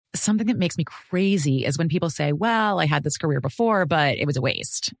something that makes me crazy is when people say, well, I had this career before, but it was a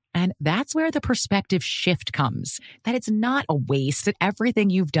waste. And that's where the perspective shift comes, that it's not a waste, that everything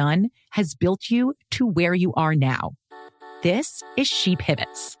you've done has built you to where you are now. This is She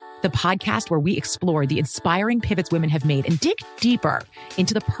Pivots, the podcast where we explore the inspiring pivots women have made and dig deeper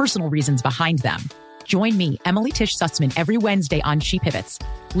into the personal reasons behind them. Join me, Emily Tish Sussman, every Wednesday on She Pivots.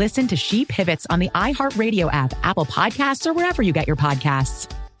 Listen to She Pivots on the iHeartRadio app, Apple Podcasts, or wherever you get your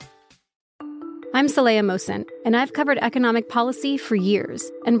podcasts. I'm Saleha Mohsin, and I've covered economic policy for years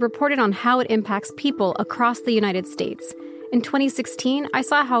and reported on how it impacts people across the United States. In 2016, I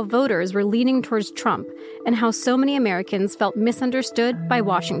saw how voters were leaning towards Trump and how so many Americans felt misunderstood by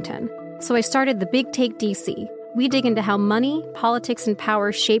Washington. So I started The Big Take DC. We dig into how money, politics, and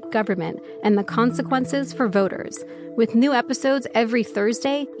power shape government and the consequences for voters. With new episodes every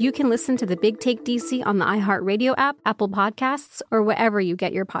Thursday, you can listen to The Big Take DC on the iHeartRadio app, Apple Podcasts, or wherever you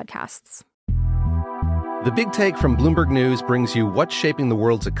get your podcasts. The Big Take from Bloomberg News brings you what's shaping the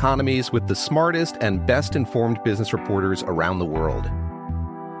world's economies with the smartest and best-informed business reporters around the world.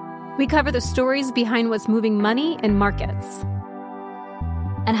 We cover the stories behind what's moving money and markets,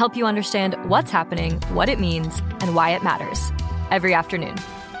 and help you understand what's happening, what it means, and why it matters every afternoon.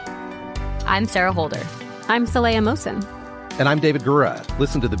 I'm Sarah Holder. I'm Saleha Mohsin. And I'm David Gura.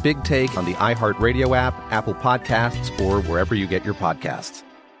 Listen to The Big Take on the iHeartRadio app, Apple Podcasts, or wherever you get your podcasts.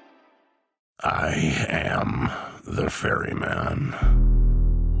 I am the ferryman.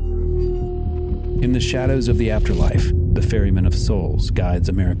 In the shadows of the afterlife, the Ferryman of Souls guides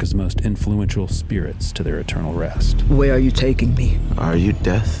America's most influential spirits to their eternal rest. Where are you taking me? Are you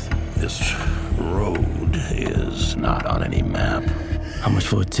death? This road is not on any map. How much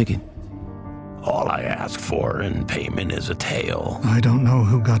for a ticket? All I ask for in payment is a tale. I don't know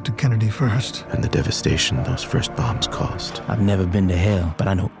who got to Kennedy first. And the devastation those first bombs caused. I've never been to hell, but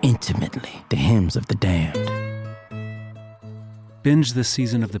I know intimately the hymns of the damned. Binge this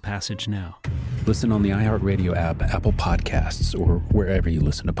season of The Passage now. Listen on the iHeartRadio app, Apple Podcasts, or wherever you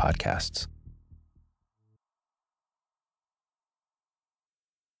listen to podcasts.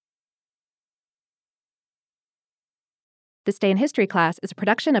 This Day in History class is a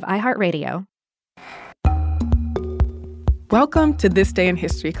production of iHeartRadio. Welcome to This Day in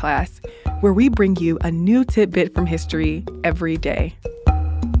History class, where we bring you a new tidbit from history every day.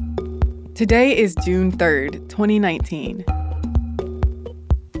 Today is June 3rd, 2019.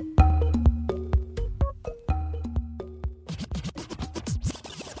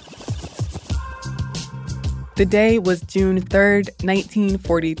 The day was June 3rd,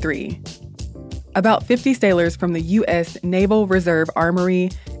 1943. About 50 sailors from the U.S. Naval Reserve Armory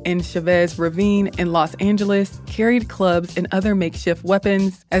in Chavez Ravine in Los Angeles carried clubs and other makeshift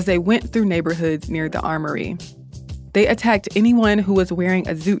weapons as they went through neighborhoods near the armory. They attacked anyone who was wearing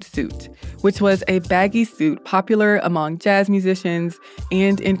a zoot suit, which was a baggy suit popular among jazz musicians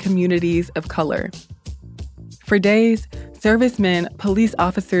and in communities of color. For days, servicemen, police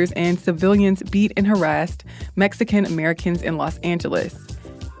officers, and civilians beat and harassed Mexican Americans in Los Angeles.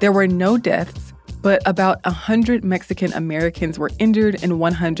 There were no deaths, but about 100 Mexican Americans were injured and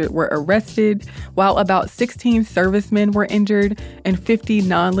 100 were arrested, while about 16 servicemen were injured and 50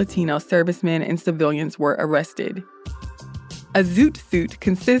 non-Latino servicemen and civilians were arrested. A zoot suit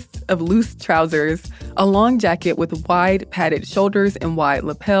consists of loose trousers, a long jacket with wide padded shoulders and wide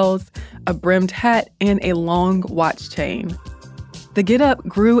lapels, a brimmed hat, and a long watch chain. The get-up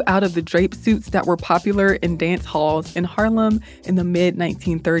grew out of the drape suits that were popular in dance halls in Harlem in the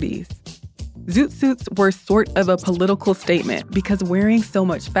mid-1930s. Zoot suits were sort of a political statement because wearing so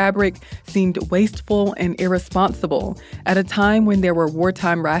much fabric seemed wasteful and irresponsible at a time when there were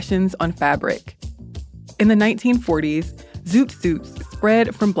wartime rations on fabric. In the 1940s, zoot suits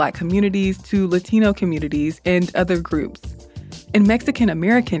spread from Black communities to Latino communities and other groups. In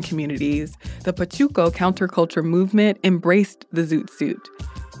Mexican-American communities, the Pachuco counterculture movement embraced the zoot suit.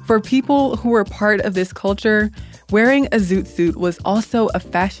 For people who were part of this culture, wearing a zoot suit was also a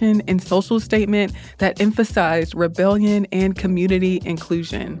fashion and social statement that emphasized rebellion and community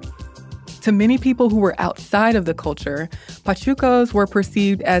inclusion. To many people who were outside of the culture, Pachucos were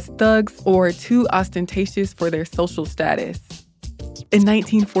perceived as thugs or too ostentatious for their social status. In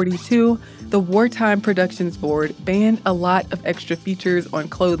 1942, the Wartime Productions Board banned a lot of extra features on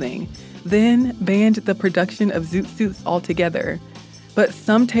clothing, then banned the production of zoot suits altogether. But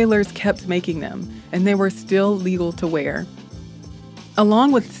some tailors kept making them, and they were still legal to wear.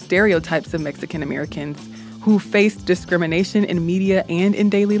 Along with stereotypes of Mexican Americans who faced discrimination in media and in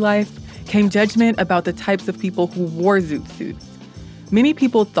daily life, came judgment about the types of people who wore zoot suits. Many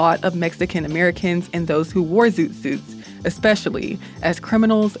people thought of Mexican Americans and those who wore zoot suits especially as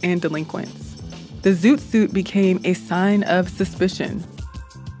criminals and delinquents. The zoot suit became a sign of suspicion.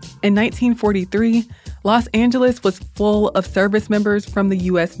 In 1943, Los Angeles was full of service members from the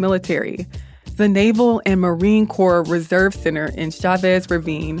U.S. military. The Naval and Marine Corps Reserve Center in Chavez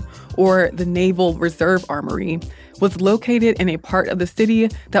Ravine, or the Naval Reserve Armory, was located in a part of the city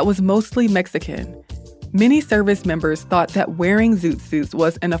that was mostly Mexican. Many service members thought that wearing zoot suits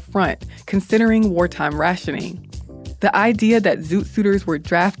was an affront, considering wartime rationing. The idea that zoot suiters were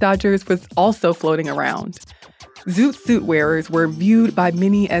draft dodgers was also floating around. Zoot suit wearers were viewed by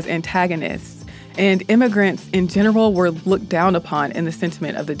many as antagonists, and immigrants in general were looked down upon in the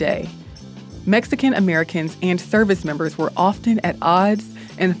sentiment of the day. Mexican Americans and service members were often at odds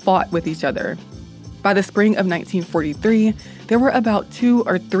and fought with each other. By the spring of 1943, there were about 2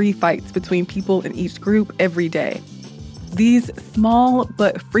 or 3 fights between people in each group every day. These small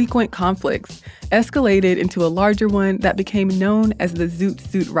but frequent conflicts escalated into a larger one that became known as the Zoot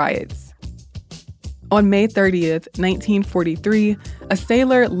Suit Riots. On May 30th, 1943, a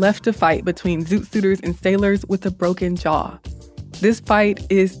sailor left a fight between zoot suiters and sailors with a broken jaw. This fight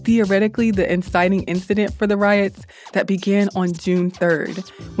is theoretically the inciting incident for the riots that began on June 3rd,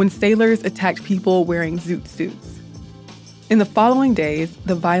 when sailors attacked people wearing zoot suits. In the following days,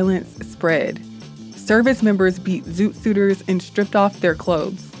 the violence spread. Service members beat zoot suiters and stripped off their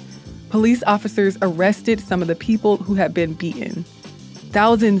clothes. Police officers arrested some of the people who had been beaten.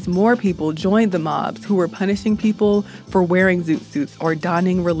 Thousands more people joined the mobs who were punishing people for wearing zoot suits or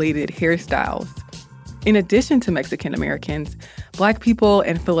donning related hairstyles. In addition to Mexican Americans, Black people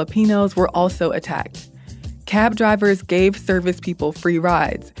and Filipinos were also attacked. Cab drivers gave service people free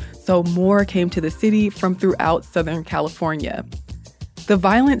rides, so more came to the city from throughout Southern California. The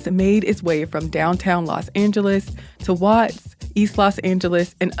violence made its way from downtown Los Angeles to Watts, East Los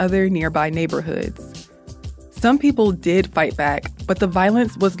Angeles, and other nearby neighborhoods. Some people did fight back, but the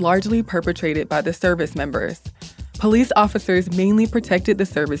violence was largely perpetrated by the service members. Police officers mainly protected the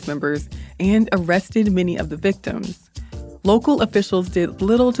service members and arrested many of the victims. Local officials did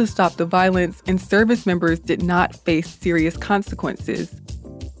little to stop the violence, and service members did not face serious consequences.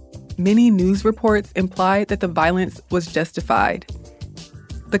 Many news reports implied that the violence was justified.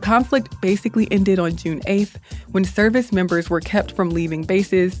 The conflict basically ended on June 8th, when service members were kept from leaving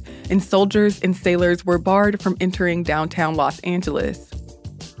bases and soldiers and sailors were barred from entering downtown Los Angeles.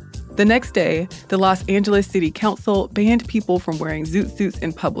 The next day, the Los Angeles City Council banned people from wearing zoot suits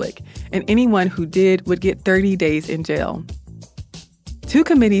in public, and anyone who did would get 30 days in jail. 2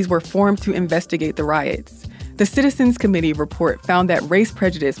 committees were formed to investigate the riots. The Citizens Committee report found that race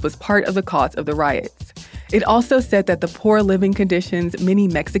prejudice was part of the cause of the riots. It also said that the poor living conditions many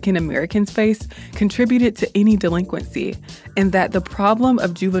Mexican Americans face contributed to any delinquency, and that the problem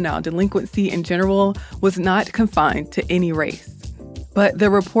of juvenile delinquency in general was not confined to any race. But the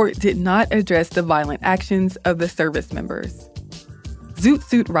report did not address the violent actions of the service members. Zoot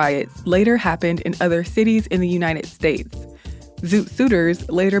Suit riots later happened in other cities in the United States. Zoot Suiters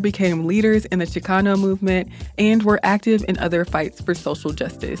later became leaders in the Chicano movement and were active in other fights for social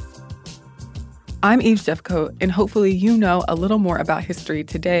justice. I'm Eve Jeffcoat, and hopefully you know a little more about history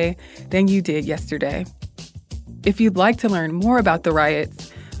today than you did yesterday. If you'd like to learn more about the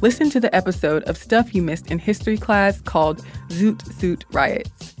riots, listen to the episode of Stuff You Missed in History class called Zoot Suit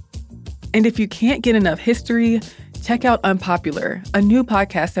Riots. And if you can't get enough history, check out Unpopular, a new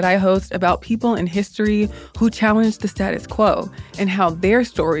podcast that I host about people in history who challenge the status quo and how their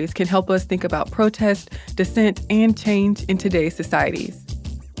stories can help us think about protest, dissent, and change in today's societies.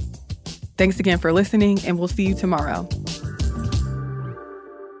 Thanks again for listening, and we'll see you tomorrow.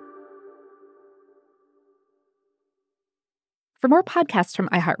 For more podcasts from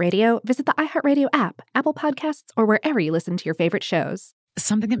iHeartRadio, visit the iHeartRadio app, Apple Podcasts, or wherever you listen to your favorite shows.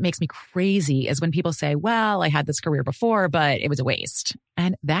 Something that makes me crazy is when people say, well, I had this career before, but it was a waste.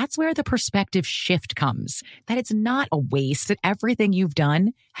 And that's where the perspective shift comes, that it's not a waste, that everything you've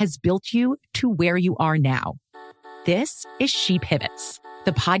done has built you to where you are now. This is She Pivots,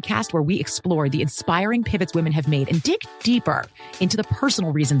 the podcast where we explore the inspiring pivots women have made and dig deeper into the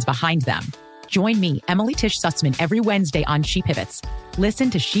personal reasons behind them. Join me, Emily Tish Sussman, every Wednesday on She Pivots. Listen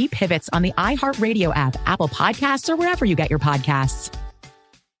to She Pivots on the iHeartRadio app, Apple Podcasts, or wherever you get your podcasts.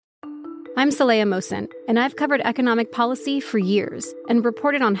 I'm Saleha Mohsin, and I've covered economic policy for years and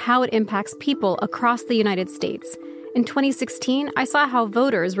reported on how it impacts people across the United States. In 2016, I saw how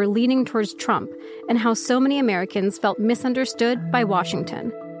voters were leaning towards Trump and how so many Americans felt misunderstood by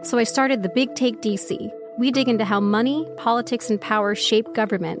Washington. So I started The Big Take DC, we dig into how money, politics, and power shape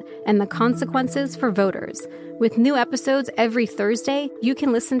government and the consequences for voters. With new episodes every Thursday, you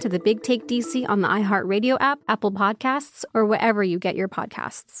can listen to The Big Take DC on the iHeartRadio app, Apple Podcasts, or wherever you get your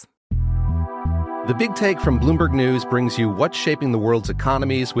podcasts. The Big Take from Bloomberg News brings you what's shaping the world's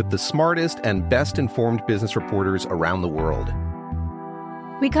economies with the smartest and best-informed business reporters around the world.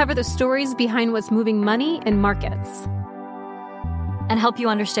 We cover the stories behind what's moving money and markets, and help you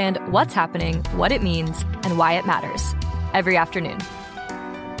understand what's happening, what it means, and why it matters every afternoon.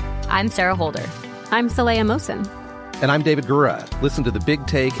 I'm Sarah Holder. I'm Saleha Mohsin. And I'm David Gura. Listen to The Big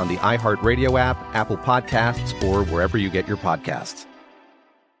Take on the iHeartRadio app, Apple Podcasts, or wherever you get your podcasts.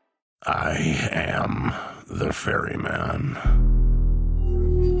 I am the ferryman.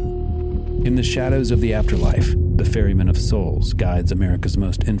 In the shadows of the afterlife, the Ferryman of Souls guides America's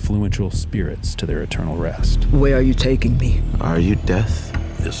most influential spirits to their eternal rest. Where are you taking me? Are you death?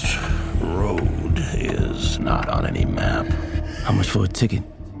 This road is not on any map. How much for a ticket?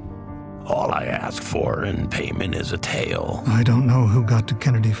 All I ask for in payment is a tale. I don't know who got to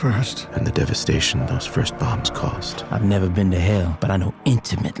Kennedy first. And the devastation those first bombs caused. I've never been to hell, but I know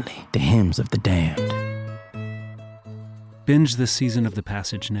intimately the hymns of the damned. Binge this season of The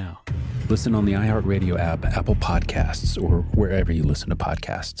Passage now. Listen on the iHeartRadio app, Apple Podcasts, or wherever you listen to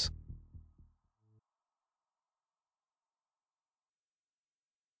podcasts.